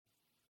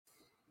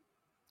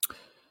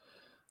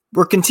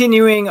We're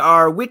continuing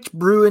our Which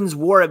Bruins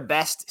Wore It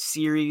Best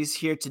series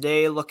here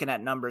today, looking at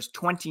numbers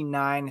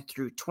 29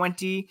 through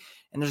 20.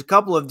 And there's a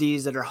couple of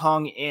these that are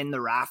hung in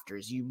the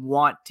rafters. You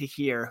want to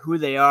hear who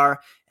they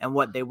are and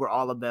what they were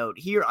all about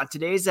here on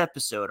today's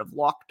episode of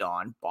Locked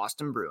On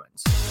Boston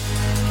Bruins.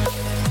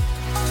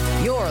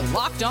 You're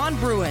Locked On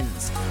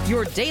Bruins,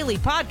 your daily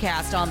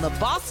podcast on the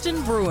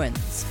Boston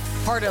Bruins.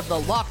 Part of the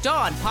Locked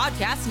On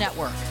Podcast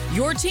Network,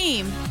 your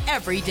team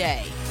every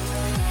day.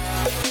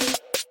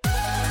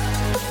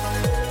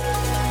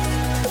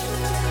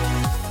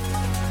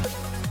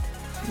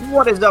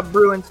 What is up,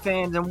 Bruins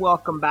fans, and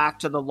welcome back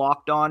to the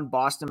Locked On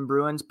Boston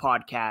Bruins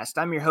podcast.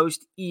 I'm your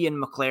host,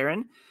 Ian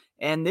McLaren,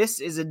 and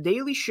this is a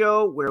daily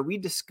show where we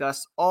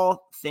discuss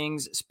all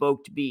things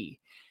Spoke to Be.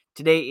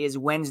 Today is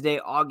Wednesday,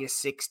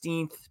 August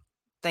 16th.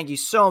 Thank you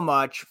so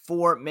much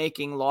for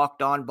making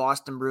Locked On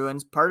Boston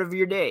Bruins part of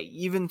your day,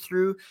 even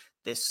through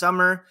this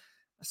summer,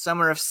 a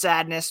summer of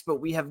sadness, but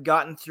we have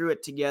gotten through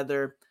it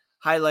together,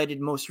 highlighted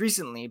most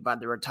recently by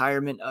the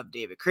retirement of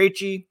David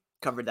Krejci.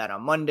 Covered that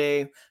on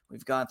Monday.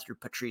 We've gone through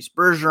Patrice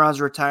Bergeron's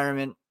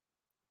retirement,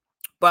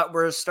 but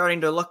we're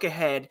starting to look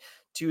ahead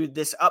to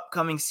this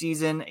upcoming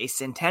season, a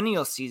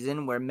centennial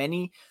season where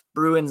many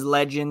Bruins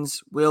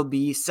legends will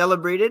be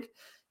celebrated,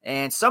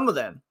 and some of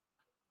them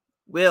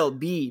will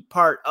be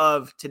part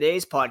of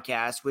today's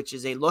podcast, which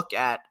is a look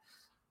at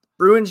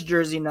Bruins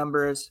jersey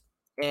numbers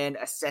and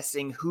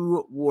assessing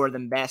who wore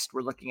them best.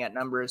 We're looking at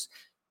numbers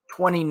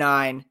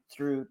 29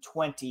 through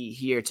 20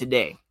 here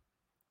today.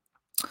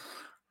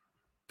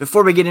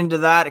 Before we get into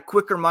that, a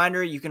quick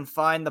reminder, you can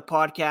find the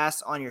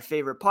podcast on your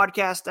favorite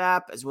podcast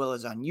app as well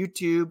as on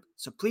YouTube.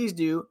 So please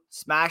do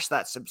smash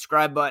that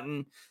subscribe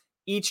button.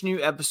 Each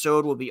new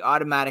episode will be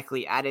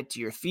automatically added to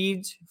your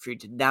feeds for you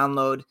to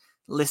download,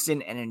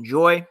 listen, and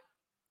enjoy.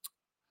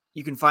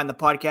 You can find the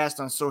podcast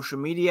on social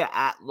media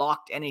at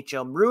Locked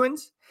NHL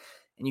Bruins.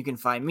 And you can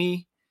find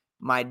me,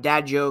 my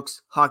dad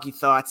jokes, hockey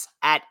thoughts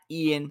at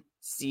Ian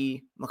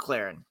C.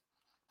 McLaren.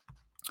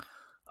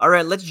 All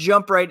right, let's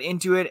jump right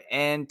into it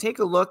and take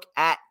a look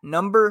at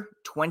number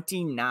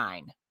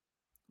 29.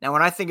 Now,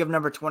 when I think of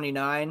number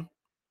 29,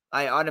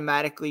 I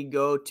automatically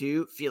go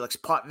to Felix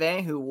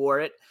Potvin, who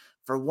wore it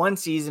for one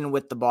season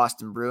with the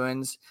Boston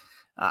Bruins.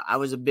 I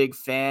was a big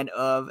fan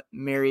of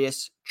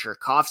Mariusz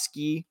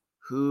Czerkawski,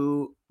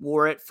 who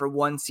wore it for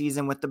one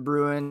season with the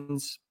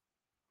Bruins.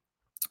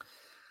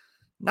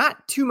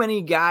 Not too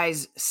many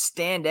guys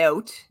stand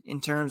out in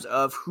terms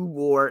of who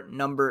wore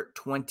number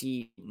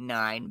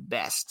 29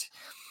 best.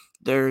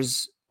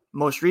 There's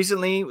most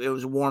recently, it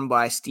was worn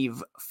by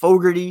Steve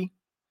Fogarty,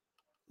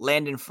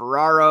 Landon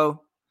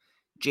Ferraro,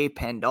 Jay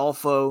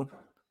Pandolfo,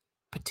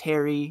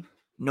 Petteri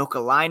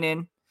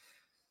Nokalainen.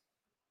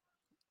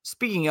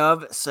 Speaking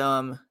of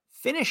some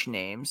Finnish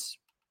names,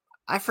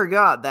 I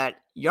forgot that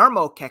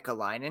Jarmo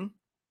Kekalainen,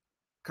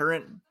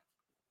 current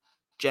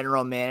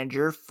general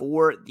manager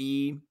for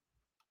the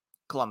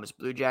Columbus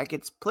Blue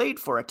Jackets, played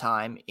for a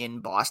time in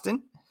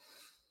Boston.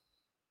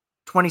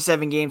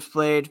 27 games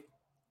played.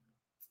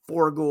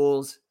 4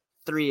 goals,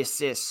 3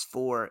 assists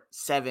for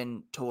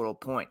 7 total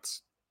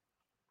points.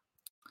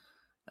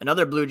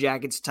 Another Blue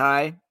Jackets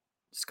tie,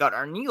 Scott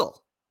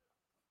Arniel,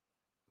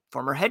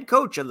 former head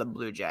coach of the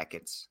Blue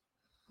Jackets.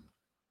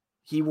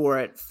 He wore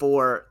it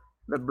for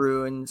the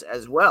Bruins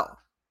as well.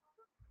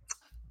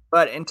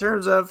 But in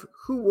terms of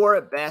who wore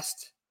it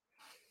best,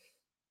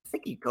 I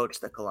think he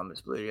coached the Columbus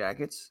Blue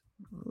Jackets.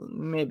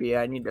 Maybe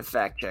I need to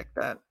fact check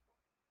that.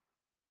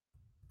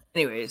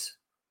 Anyways.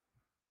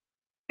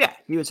 Yeah,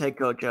 he was head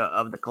coach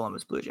of the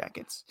Columbus Blue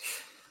Jackets.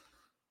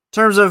 In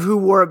terms of who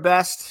wore it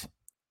best,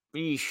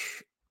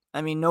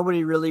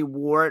 nobody really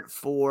wore it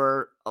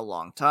for a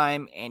long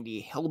time. Andy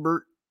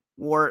Hilbert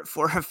wore it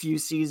for a few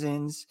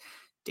seasons.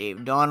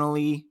 Dave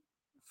Donnelly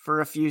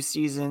for a few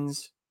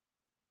seasons.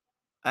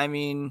 I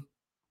don't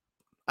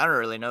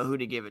really know who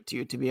to give it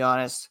to be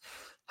honest.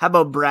 How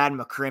about Brad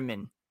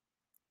McCrimmon?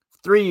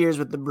 3 years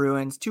with the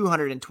Bruins,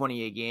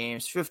 228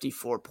 games,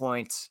 54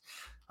 points.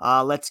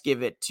 Let's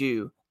give it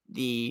to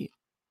the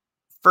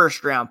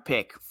first round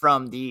pick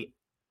from the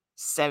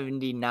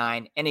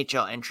 79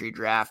 NHL entry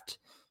draft,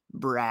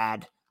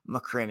 Brad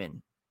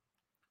McCrimmon.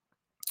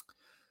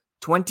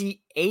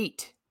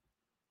 28.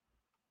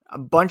 A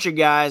bunch of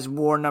guys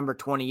wore number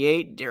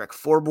 28. Derek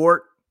Forbort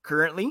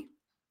currently.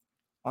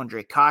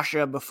 Andre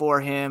Kasha before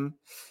him.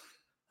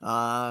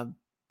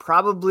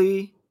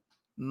 Probably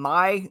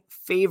my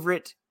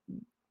favorite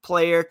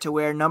player to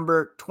wear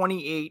number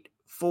 28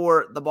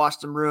 for the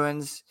Boston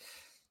Bruins.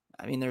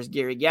 There's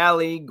Gary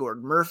Galley,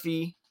 Gord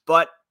Murphy,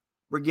 but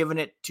we're giving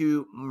it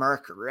to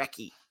Mark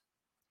Recchi.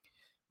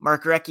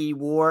 Mark Recchi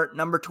wore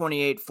number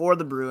 28 for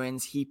the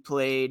Bruins. He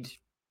played,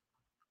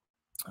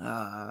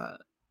 how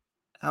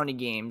many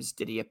games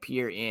did he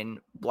appear in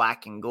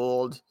black and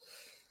gold?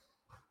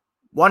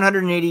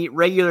 180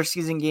 regular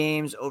season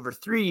games over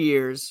 3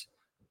 years,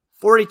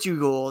 42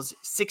 goals,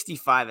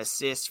 65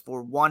 assists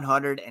for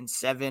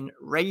 107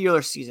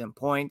 regular season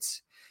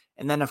points.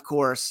 And then, of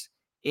course,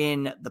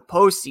 in the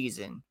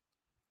postseason,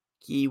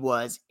 he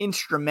was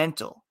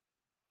instrumental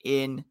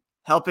in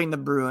helping the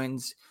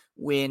Bruins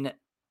win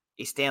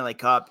a Stanley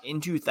Cup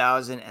in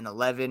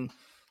 2011.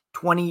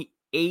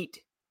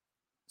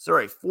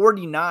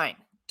 49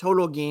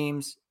 total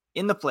games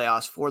in the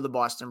playoffs for the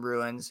Boston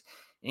Bruins,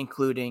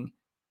 including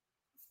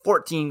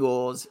 14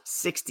 goals,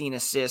 16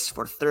 assists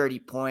for 30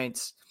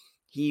 points.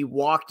 He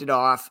walked it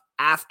off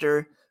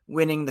after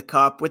winning the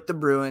Cup with the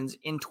Bruins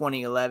in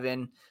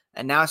 2011,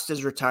 announced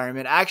his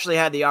retirement. I actually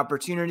had the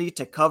opportunity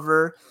to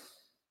cover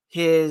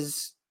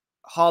his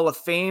Hall of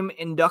Fame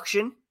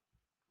induction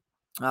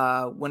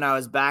when I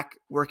was back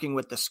working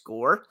with the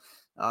Score,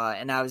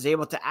 and I was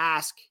able to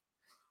ask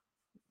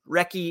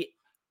Recchi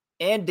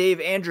and Dave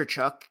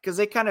Andreychuk, because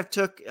they kind of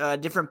took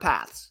different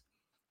paths.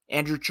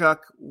 Andreychuk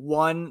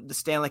won the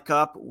Stanley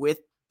Cup with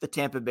the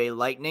Tampa Bay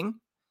Lightning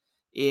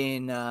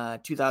in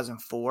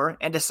 2004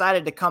 and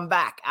decided to come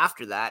back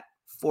after that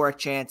for a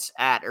chance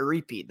at a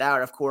repeat.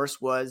 That, of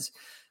course, was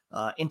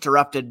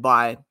interrupted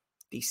by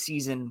the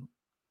season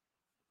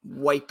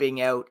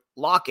wiping out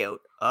lockout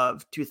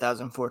of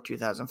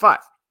 2004-2005.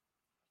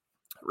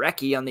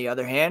 Recchi, on the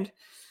other hand,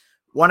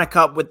 won a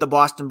cup with the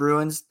Boston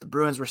Bruins. The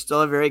Bruins were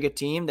still a very good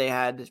team. They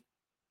had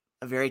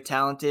a very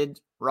talented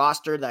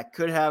roster that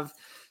could have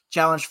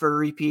challenged for a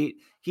repeat.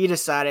 He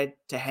decided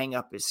to hang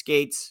up his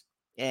skates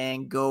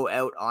and go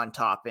out on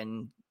top,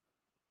 and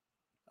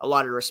a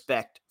lot of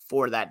respect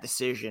for that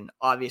decision,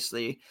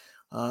 obviously.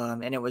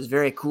 And it was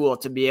very cool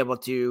to be able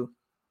to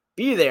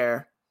be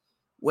there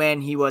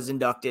when he was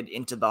inducted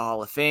into the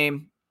Hall of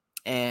Fame,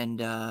 and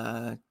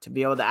to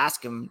be able to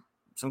ask him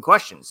some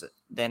questions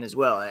then as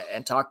well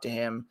and talk to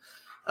him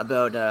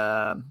about,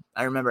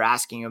 I remember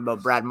asking him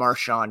about Brad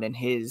Marchand and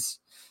his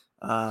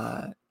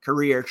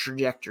career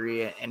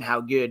trajectory and how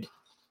good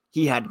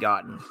he had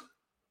gotten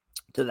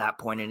to that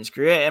point in his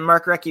career. And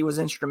Mark Recchi was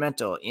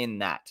instrumental in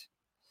that.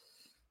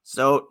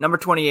 So number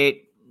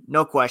 28,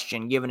 no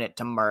question, giving it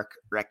to Mark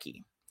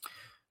Recchi.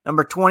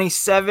 Number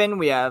 27,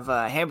 we have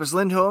Hampus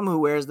Lindholm, who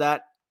wears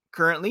that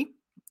currently.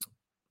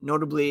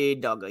 Notably,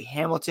 Dougie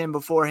Hamilton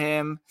before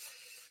him.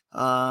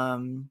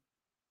 I'm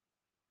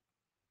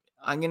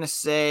going to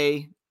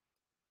say,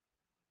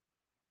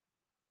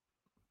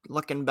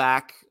 looking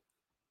back,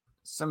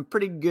 some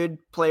pretty good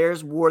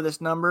players wore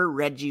this number.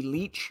 Reggie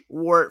Leach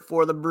wore it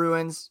for the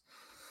Bruins.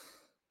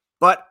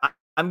 But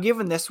I'm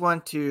giving this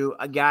one to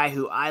a guy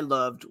who I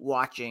loved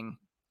watching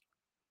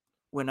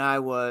when I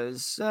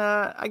was,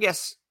 I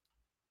guess,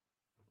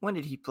 when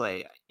did he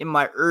play? In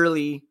my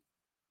early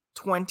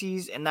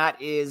 20s, and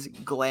that is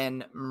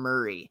Glenn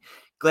Murray.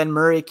 Glenn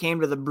Murray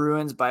came to the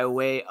Bruins by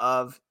way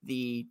of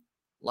the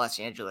Los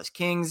Angeles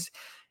Kings,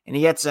 and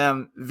he had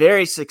some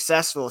very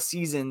successful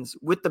seasons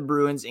with the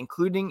Bruins,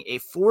 including a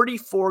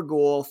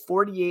 44-goal,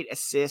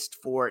 48-assist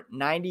for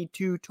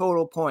 92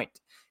 total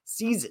point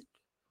season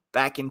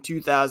back in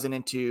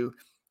 2002,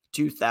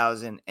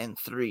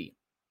 2003.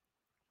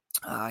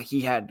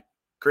 He had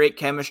great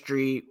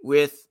chemistry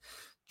with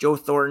Joe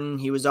Thornton.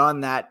 He was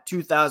on that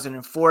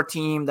 2004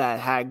 team that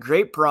had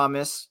great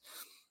promise.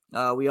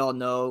 We all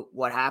know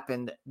what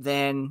happened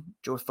then.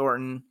 Joe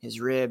Thornton,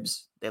 his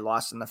ribs, they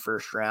lost in the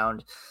first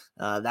round.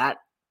 That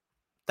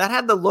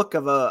had the look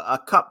of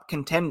a cup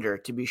contender,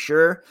 to be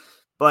sure.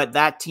 But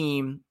that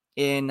team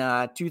in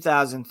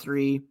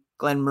 2003,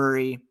 Glenn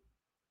Murray,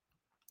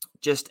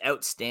 just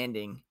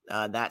outstanding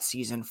that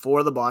season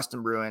for the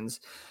Boston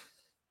Bruins.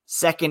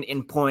 Second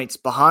in points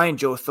behind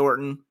Joe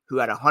Thornton, who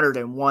had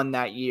 101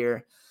 that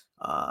year.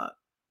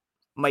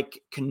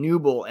 Mike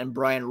Knuble and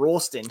Brian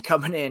Rolston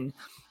coming in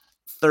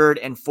third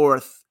and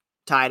fourth,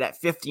 tied at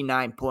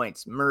 59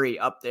 points. Murray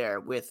up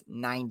there with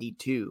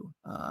 92.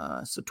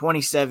 So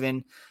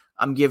 27,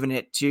 I'm giving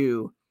it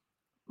to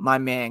my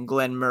man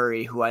Glenn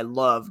Murray, who I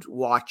loved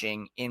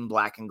watching in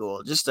black and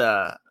gold. Just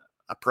a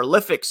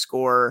prolific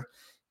scorer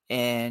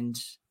and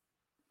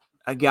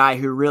a guy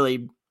who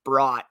really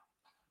brought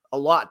a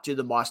lot to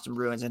the Boston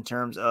Bruins in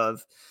terms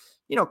of,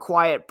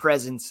 quiet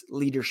presence,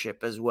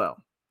 leadership as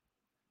well.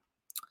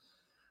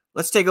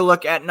 Let's take a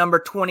look at number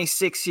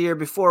 26 here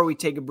before we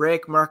take a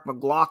break. Mark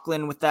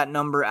McLaughlin with that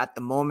number at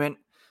the moment.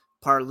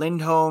 Par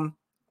Lindholm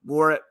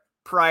wore it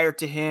prior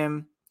to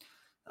him.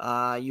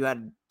 You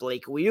had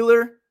Blake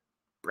Wheeler,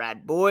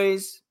 Brad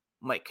Boyes,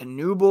 Mike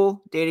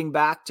Knuble dating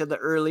back to the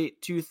early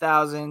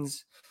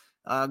 2000s.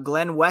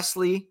 Glenn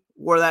Wesley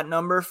wore that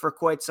number for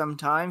quite some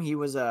time. He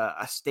was a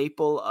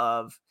staple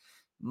of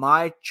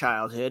my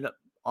childhood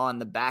on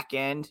the back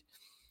end.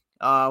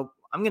 I'm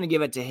going to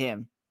give it to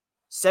him.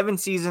 7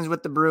 seasons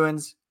with the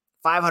Bruins,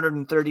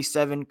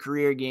 537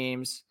 career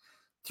games,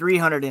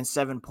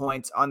 307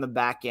 points on the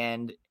back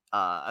end.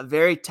 A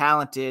very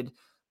talented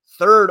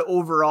third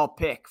overall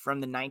pick from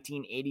the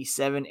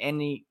 1987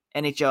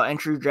 NHL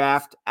entry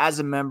draft as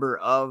a member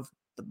of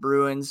the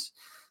Bruins.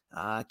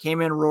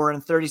 Came in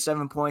roaring,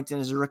 37 points in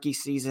his rookie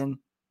season.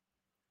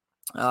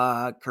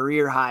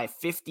 Career high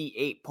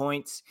 58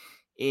 points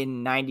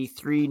in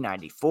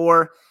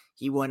 93-94.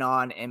 He went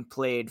on and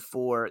played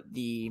for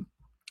the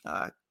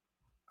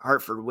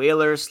Hartford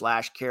Whalers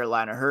 /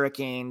 Carolina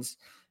Hurricanes.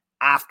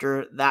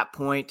 After that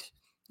point,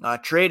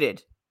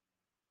 traded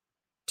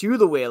to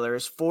the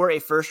Whalers for a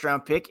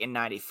first-round pick in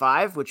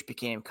 95, which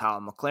became Kyle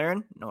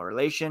McLaren, no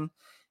relation,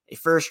 a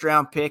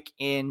first-round pick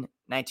in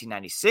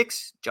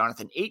 1996,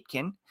 Jonathan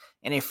Aitken,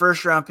 and a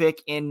first-round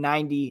pick in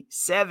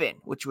 97,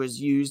 which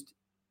was used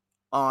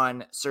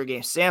on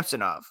Sergei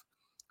Samsonov,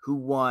 who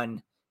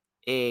won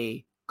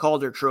a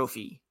Calder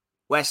Trophy.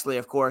 Wesley,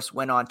 of course,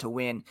 went on to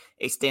win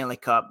a Stanley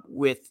Cup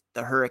with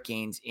the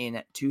Hurricanes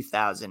in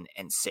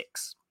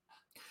 2006.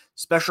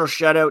 Special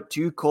shout out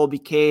to Colby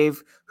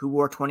Cave, who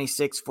wore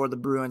 26 for the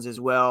Bruins as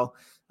well.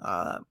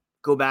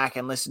 Go back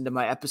and listen to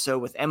my episode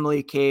with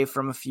Emily Cave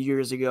from a few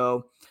years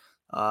ago.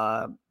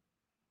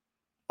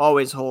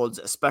 Always holds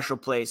a special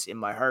place in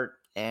my heart.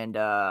 And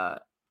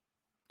shout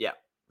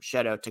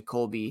out to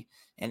Colby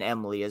and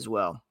Emily as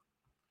well.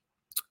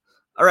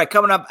 All right,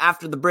 coming up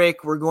after the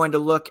break, we're going to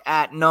look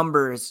at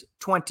numbers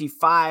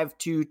 25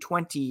 to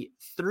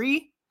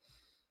 23.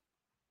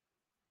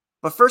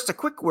 But first, a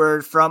quick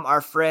word from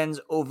our friends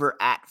over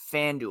at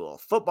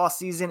FanDuel. Football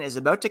season is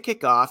about to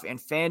kick off, and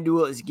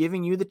FanDuel is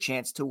giving you the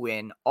chance to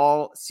win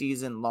all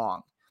season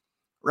long.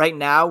 Right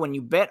now, when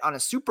you bet on a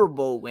Super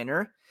Bowl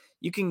winner,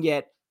 you can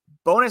get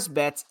bonus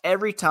bets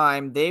every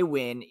time they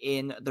win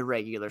in the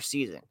regular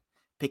season.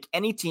 Pick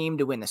any team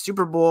to win the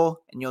Super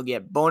Bowl, and you'll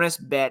get bonus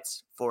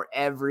bets for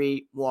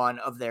every one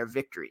of their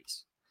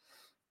victories.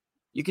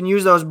 You can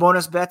use those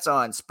bonus bets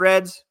on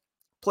spreads,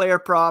 player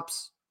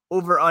props,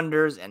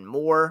 over-unders, and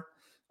more.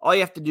 All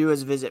you have to do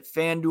is visit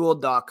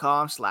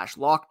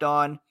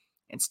fanduel.com/lockedon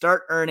and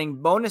start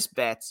earning bonus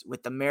bets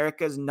with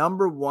America's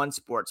 #1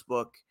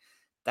 sportsbook.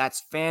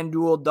 That's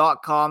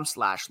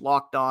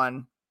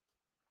fanduel.com/lockedon,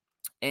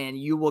 and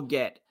you will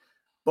get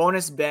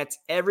bonus bets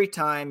every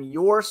time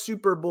your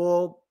Super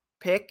Bowl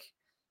pick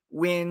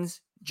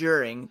wins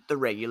during the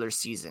regular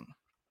season.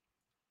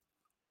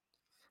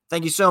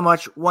 Thank you so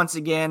much once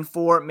again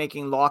for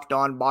making Locked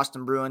On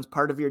Boston Bruins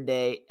part of your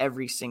day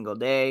every single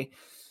day.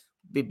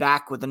 Be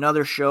back with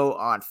another show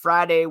on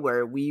Friday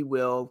where we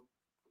will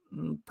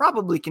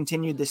probably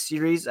continue this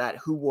series at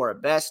Who Wore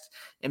It Best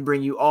and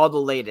bring you all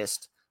the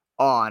latest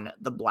on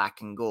the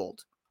black and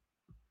gold.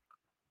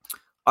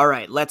 All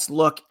right, let's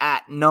look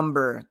at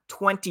number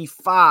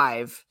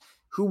 25,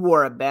 Who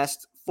Wore It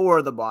Best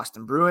for the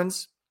Boston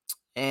Bruins.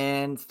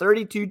 And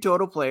 32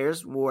 total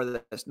players wore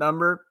this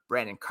number.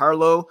 Brandon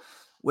Carlo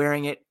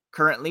wearing it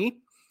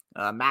currently.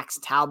 Max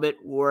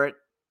Talbot wore it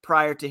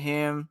prior to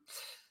him.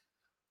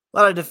 A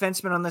lot of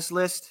defensemen on this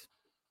list.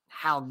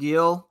 Hal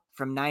Gill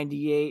from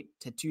 98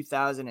 to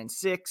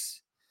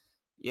 2006.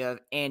 You have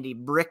Andy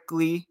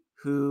Brickley,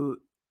 who,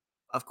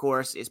 of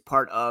course, is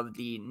part of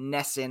the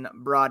Nesson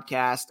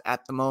broadcast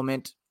at the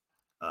moment.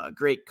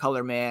 Great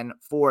color man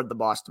for the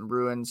Boston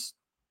Bruins.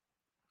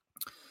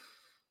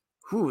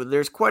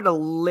 There's quite a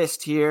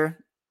list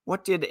here.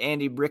 What did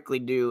Andy Brickley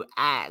do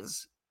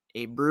as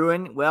a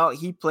Bruin? Well,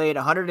 he played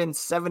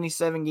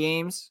 177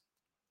 games,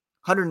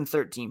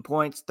 113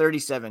 points,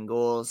 37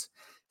 goals,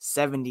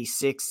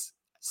 76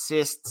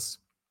 assists,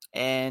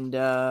 and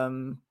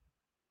had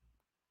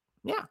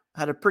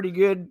a pretty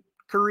good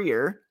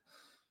career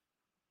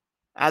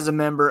as a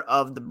member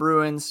of the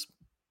Bruins.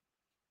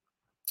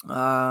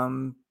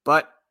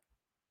 But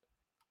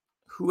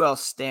who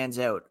else stands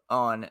out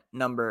on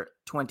number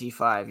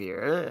 25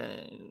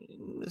 here?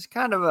 It's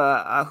kind of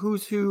a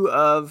who's who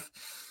of,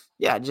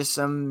 just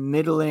some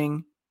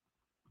middling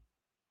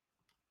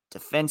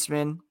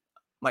defensemen.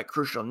 Mike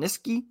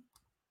Krushelnyski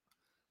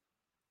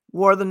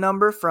wore the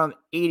number from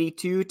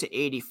 82 to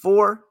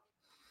 84.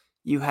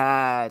 You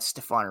had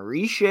Stefan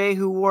Richer,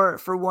 who wore it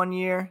for 1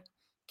 year.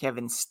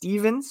 Kevin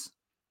Stevens.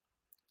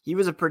 He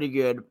was a pretty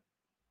good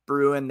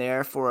Bruin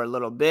there for a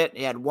little bit.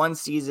 He had one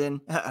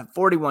season,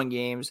 41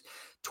 games,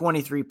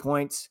 23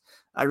 points.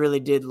 I really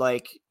did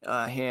like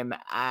him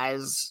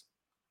as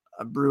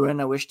a Bruin.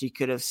 I wished he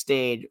could have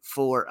stayed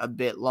for a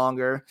bit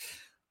longer.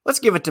 Let's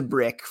give it to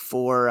Brick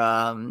for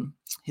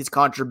his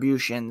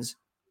contributions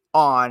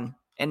on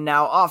and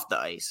now off the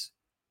ice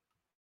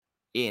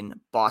in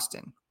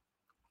Boston.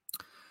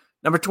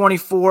 Number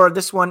 24,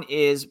 this one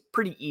is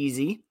pretty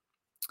easy.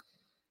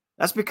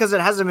 That's because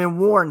it hasn't been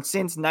worn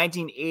since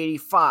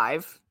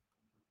 1985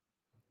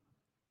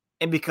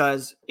 and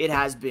because it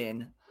has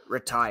been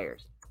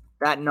retired.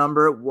 That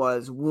number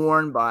was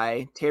worn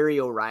by Terry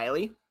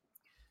O'Reilly,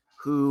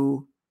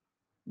 who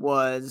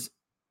was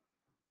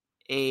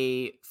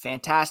a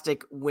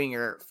fantastic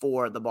winger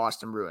for the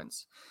Boston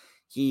Bruins.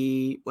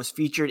 He was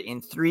featured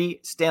in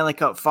 3 Stanley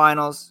Cup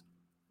finals,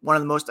 one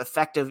of the most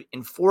effective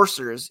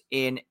enforcers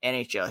in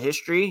NHL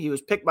history. He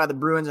was picked by the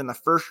Bruins in the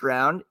first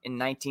round in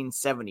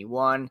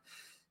 1971,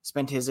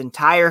 spent his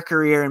entire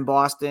career in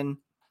Boston,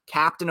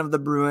 captain of the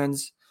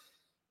Bruins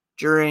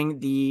during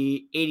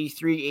the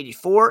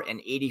 83-84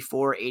 and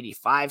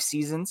 84-85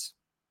 seasons,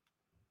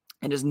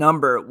 and his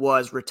number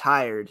was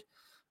retired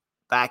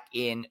back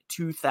in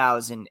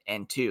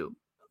 2002.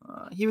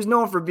 He was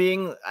known for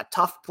being a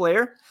tough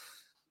player.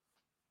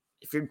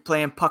 If you're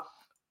playing puck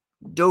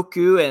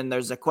doku and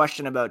there's a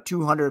question about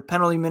 200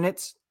 penalty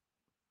minutes,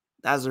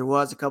 as there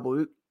was a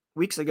couple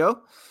weeks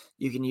ago,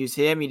 you can use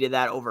him. He did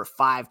that over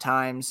 5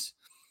 times.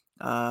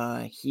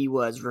 He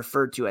was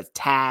referred to as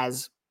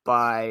Taz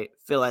by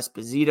Phil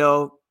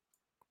Esposito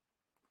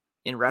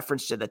in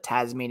reference to the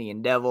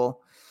Tasmanian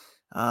Devil.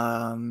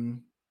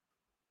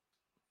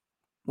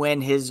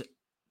 When his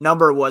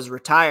number was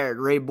retired,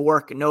 Ray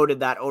Bourque noted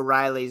that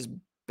O'Reilly's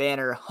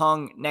banner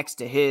hung next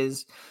to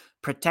his,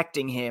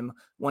 protecting him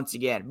once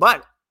again.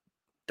 But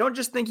don't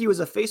just think he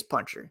was a face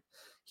puncher.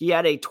 He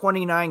had a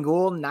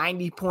 29-goal,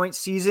 90-point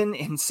season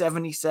in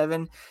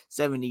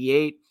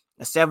 77-78,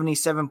 a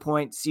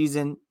 77-point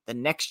season the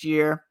next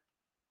year.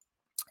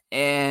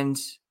 And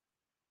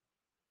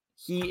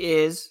he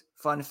is,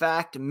 fun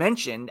fact,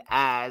 mentioned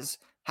as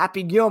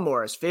Happy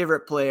Gilmore's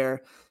favorite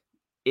player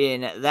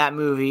in that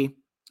movie.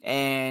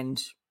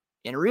 And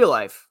in real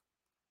life,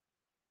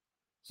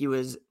 he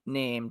was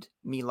named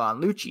Milan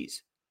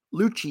Lucic's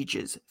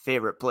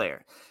favorite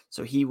player.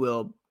 So he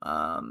will,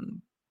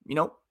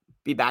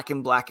 be back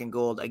in black and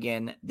gold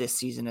again this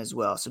season as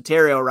well. So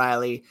Terry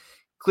O'Reilly,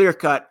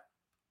 clear-cut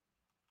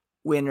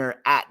winner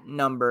at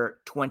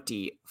number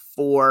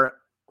 24.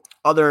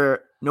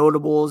 Other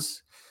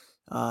notables,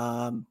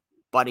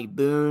 Buddy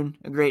Boone,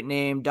 a great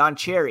name. Don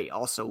Cherry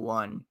also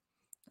won.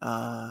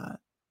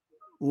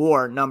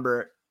 Wore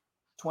number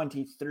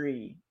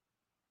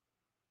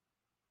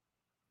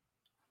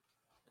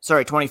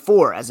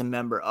 24 as a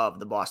member of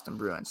the Boston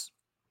Bruins.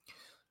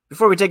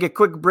 Before we take a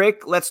quick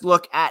break, let's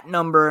look at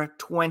number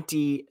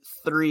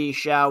 23,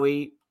 shall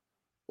we?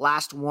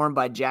 Last worn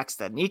by Jack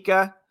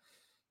Studnicka.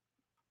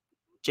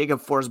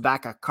 Jacob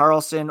Forsbacka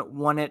Karlsson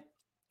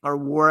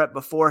wore it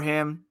before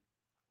him.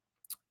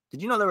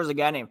 Did you know there was a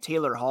guy named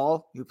Taylor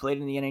Hall who played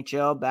in the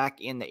NHL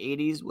back in the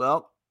 80s?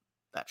 Well,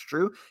 that's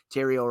true.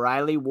 Terry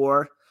O'Reilly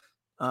wore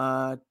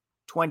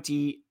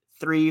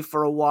 23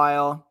 for a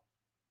while.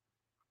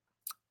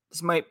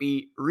 This might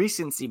be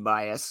recency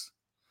bias,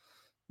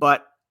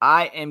 but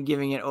I am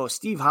giving it,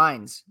 Steve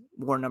Hines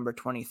wore number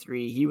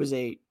 23. He was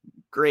a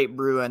great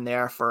Bruin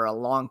there for a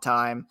long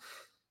time.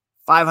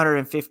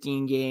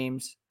 515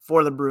 games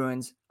for the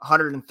Bruins,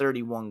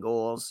 131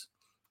 goals.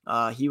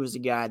 He was a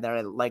guy that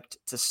I liked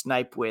to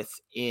snipe with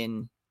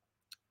in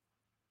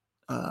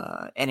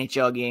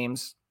NHL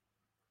games.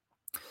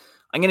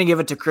 I'm going to give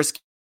it to Chris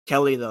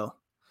Kelly, though.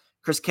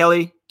 Chris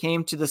Kelly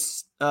came to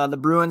the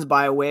Bruins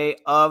by way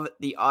of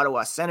the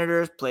Ottawa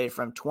Senators, played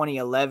from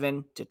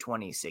 2011 to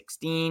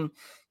 2016.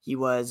 He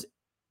was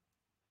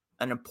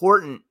an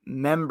important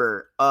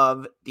member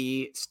of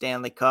the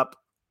Stanley Cup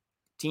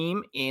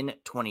team in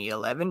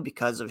 2011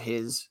 because of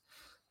his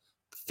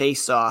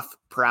face-off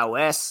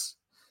prowess.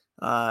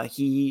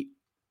 He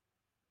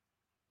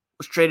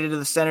was traded to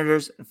the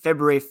Senators on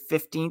February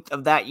 15th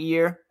of that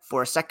year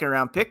for a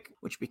second-round pick,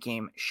 which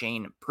became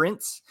Shane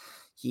Prince.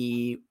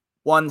 He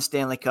won the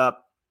Stanley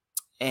Cup,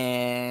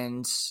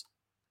 and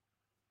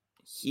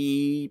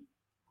he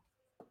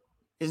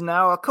is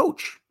now a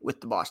coach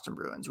with the Boston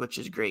Bruins, which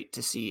is great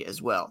to see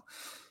as well.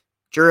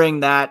 During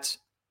that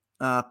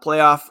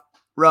playoff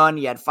run,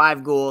 he had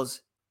 5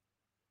 goals,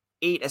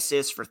 8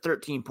 assists for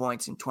 13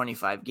 points in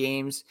 25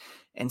 games,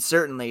 and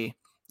certainly,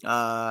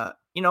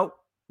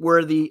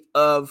 worthy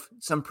of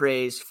some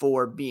praise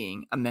for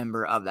being a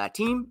member of that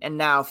team and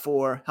now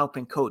for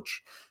helping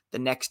coach the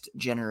next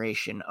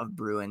generation of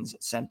Bruins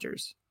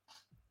centers.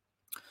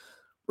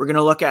 We're going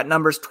to look at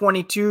numbers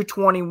 22,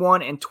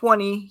 21, and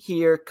 20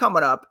 here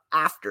coming up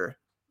after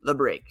the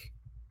break.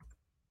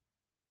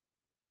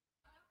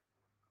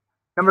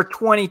 Number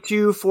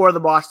 22 for the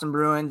Boston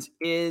Bruins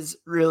is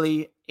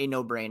really a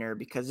no-brainer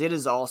because it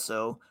is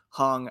also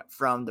hung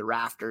from the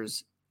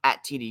rafters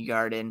at TD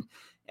Garden,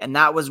 and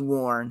that was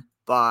worn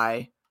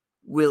by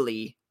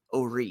Willie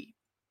O'Ree.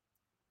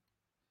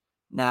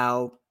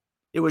 Now,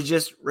 it was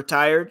just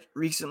retired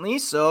recently,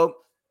 so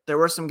there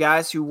were some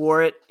guys who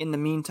wore it in the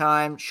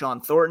meantime.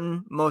 Sean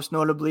Thornton, most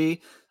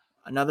notably,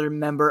 another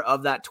member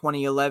of that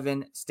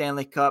 2011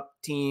 Stanley Cup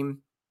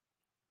team.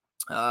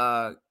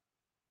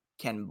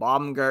 Ken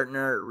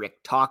Baumgartner,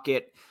 Rick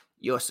Tocchet,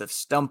 Josef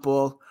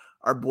Stumpel,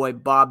 our boy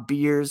Bob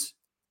Beers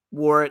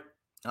wore it.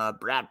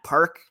 Brad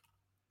Park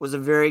was a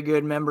very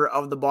good member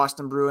of the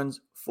Boston Bruins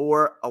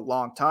for a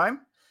long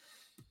time.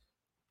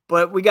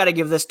 But we got to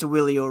give this to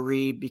Willie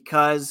O'Ree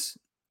because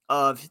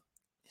of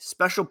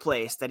special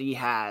place that he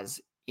has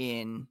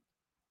in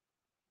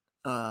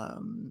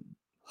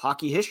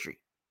hockey history,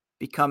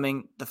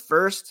 becoming the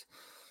first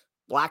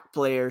Black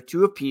player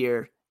to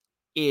appear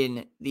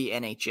in the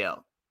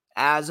NHL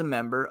as a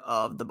member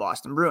of the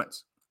Boston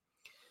Bruins.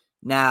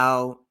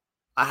 Now,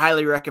 I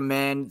highly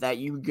recommend that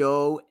you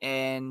go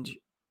and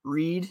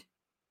read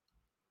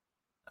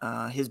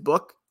his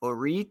book,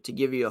 O'Ree, to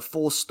give you a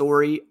full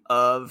story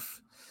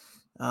of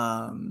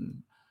how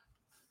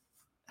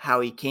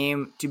he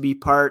came to be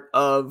part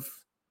of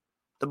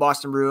the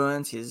Boston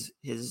Bruins, his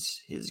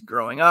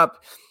growing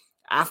up,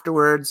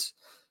 afterwards.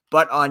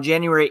 But on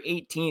January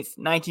 18th,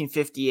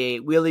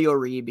 1958, Willie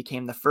O'Ree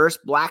became the first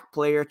Black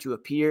player to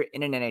appear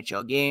in an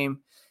NHL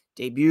game,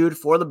 debuted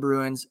for the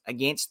Bruins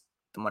against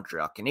the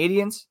Montreal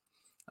Canadiens.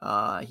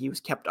 He was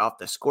kept off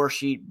the score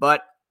sheet,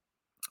 but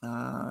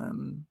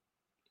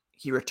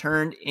he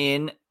returned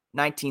in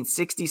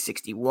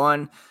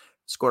 1960-61,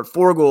 scored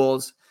 4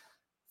 goals,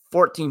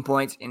 14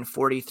 points in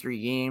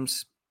 43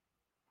 games.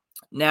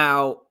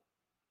 Now,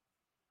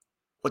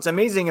 what's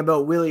amazing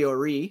about Willie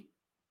O'Ree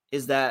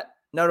is that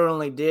not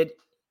only did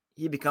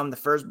he become the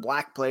first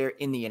black player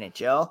in the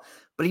NHL,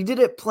 but he did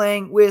it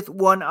playing with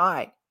one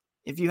eye.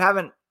 If you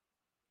haven't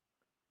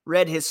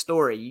read his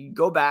story, you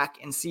go back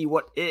and see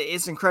what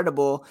it's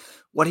incredible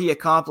what he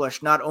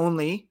accomplished, not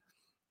only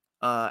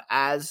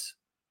as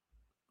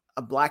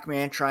a black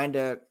man trying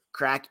to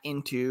crack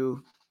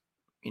into,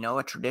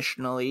 a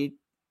traditionally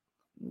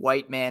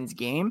white man's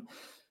game,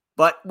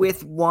 but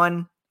with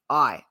one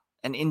eye.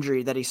 An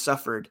injury that he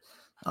suffered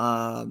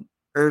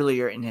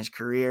earlier in his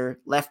career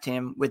left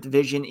him with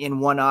vision in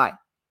one eye.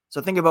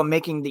 So think about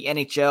making the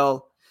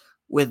NHL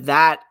with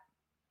that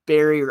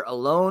barrier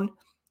alone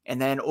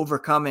and then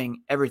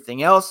overcoming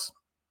everything else.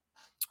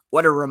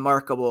 What a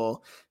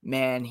remarkable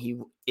man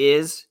he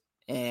is.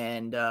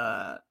 And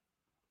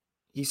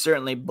he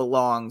certainly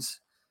belongs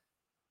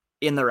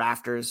in the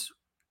rafters.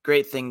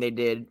 Great thing they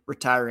did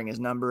retiring his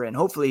number. And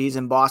hopefully he's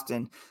in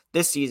Boston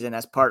this season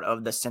as part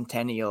of the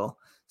centennial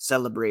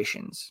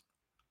celebrations.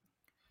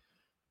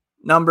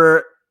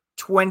 Number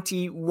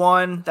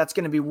 21, that's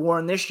going to be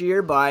worn this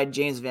year by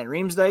James Van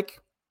Riemsdyk.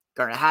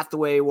 Garnet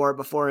Hathaway wore it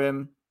before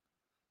him.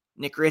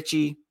 Nick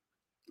Ritchie,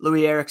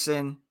 Louis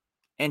Eriksson,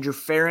 Andrew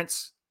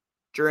Ference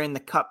during the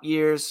Cup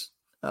years.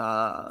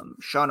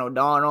 Sean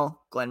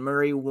O'Donnell, Glenn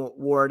Murray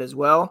wore it as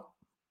well.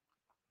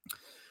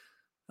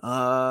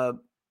 I'm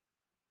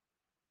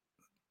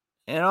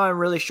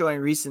really showing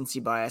recency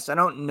bias. I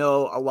don't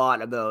know a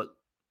lot about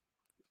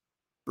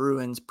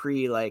Bruins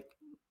pre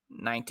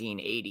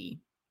 1980,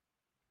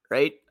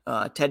 right?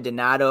 Ted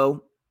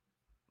Donato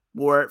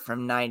wore it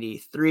from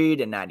 93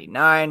 to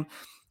 99.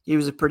 He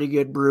was a pretty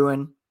good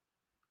Bruin.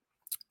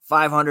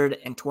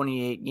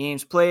 528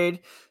 games played,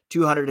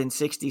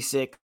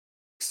 266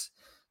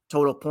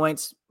 total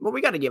points. Well,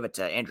 we got to give it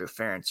to Andrew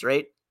Ference,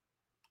 right?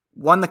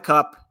 Won the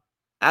Cup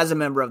as a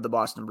member of the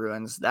Boston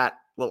Bruins. That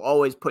will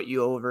always put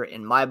you over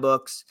in my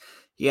books.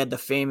 He had the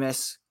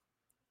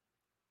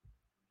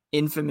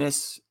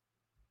infamous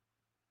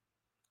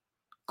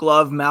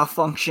glove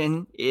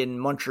malfunction in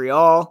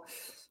Montreal.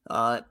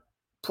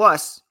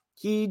 Plus,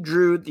 he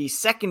drew the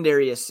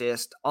secondary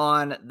assist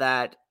on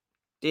that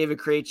David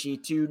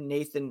Krejci to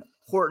Nathan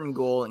Horton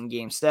goal in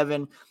Game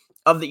 7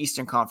 of the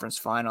Eastern Conference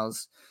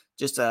Finals.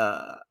 Just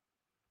an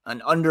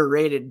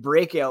underrated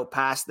breakout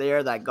pass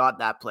there that got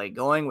that play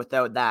going.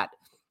 Without that,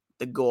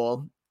 the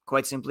goal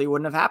quite simply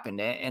wouldn't have happened.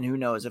 And who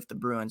knows if the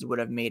Bruins would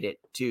have made it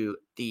to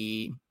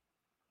the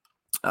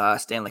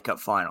Stanley Cup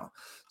Final.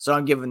 So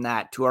I'm giving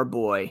that to our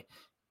boy,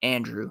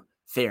 Andrew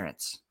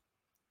Ference.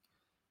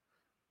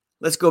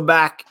 Let's go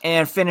back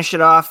and finish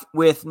it off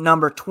with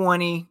number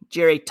 20.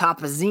 Jerry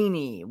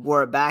Topazzini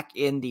wore it back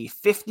in the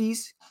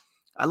 50s.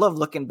 I love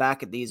looking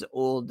back at these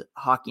old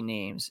hockey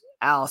names.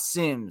 Al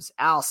Sims,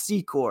 Al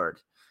Secord,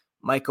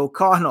 Mike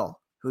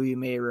O'Connell, who you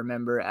may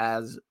remember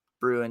as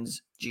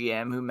Bruins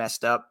GM who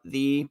messed up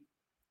the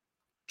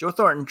Joe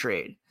Thornton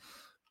trade.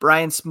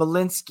 Brian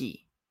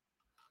Smolinski,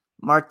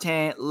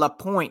 Martin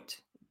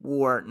Lapointe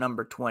wore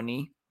number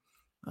 20.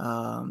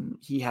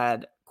 He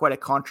had quite a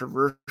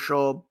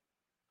controversial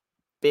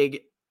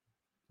big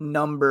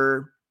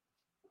number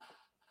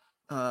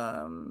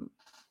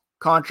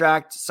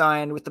contract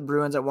signed with the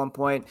Bruins at one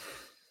point.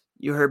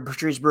 You heard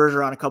Patrice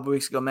Bergeron a couple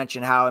weeks ago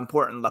mention how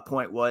important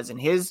Lapointe was in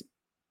his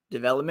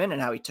development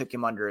and how he took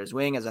him under his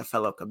wing as a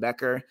fellow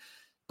Quebecer.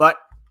 But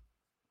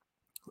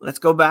let's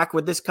go back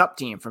with this Cup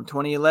team from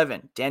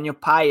 2011. Daniel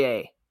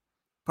Paille,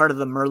 part of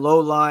the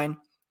Merlot line,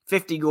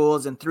 50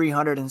 goals in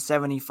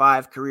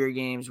 375 career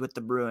games with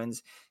the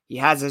Bruins. He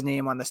has his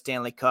name on the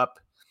Stanley Cup,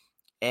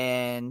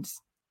 and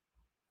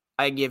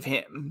I give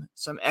him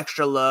some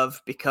extra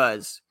love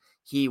because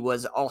he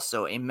was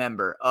also a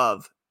member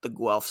of the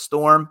Guelph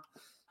Storm,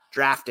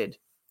 drafted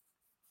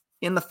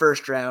in the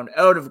first round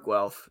out of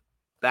Guelph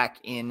back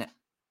in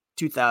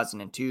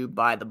 2002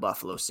 by the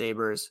Buffalo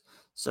Sabres.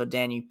 So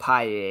Daniel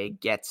Paille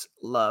gets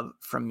love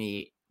from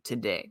me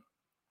today.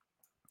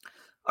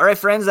 All right,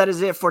 friends, that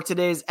is it for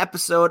today's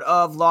episode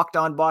of Locked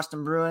On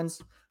Boston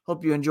Bruins.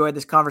 Hope you enjoyed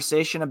this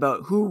conversation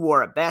about who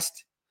wore it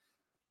best.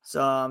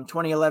 Some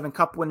 2011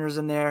 Cup winners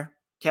in there.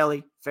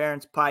 Kelly,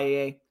 Ference,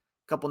 Paille, a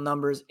couple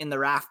numbers in the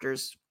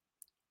rafters.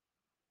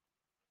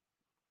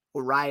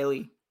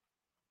 O'Reilly,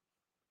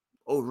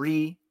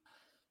 O'Ree,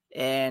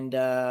 and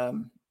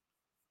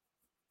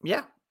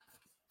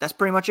that's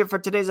pretty much it for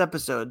today's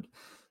episode.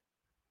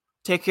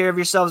 Take care of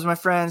yourselves, my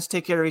friends.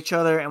 Take care of each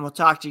other, and we'll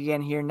talk to you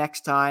again here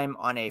next time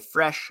on a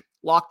fresh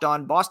Locked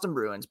On Boston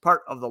Bruins,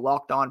 part of the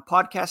Locked On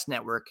Podcast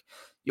Network,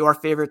 your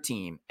favorite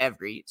team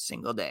every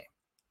single day.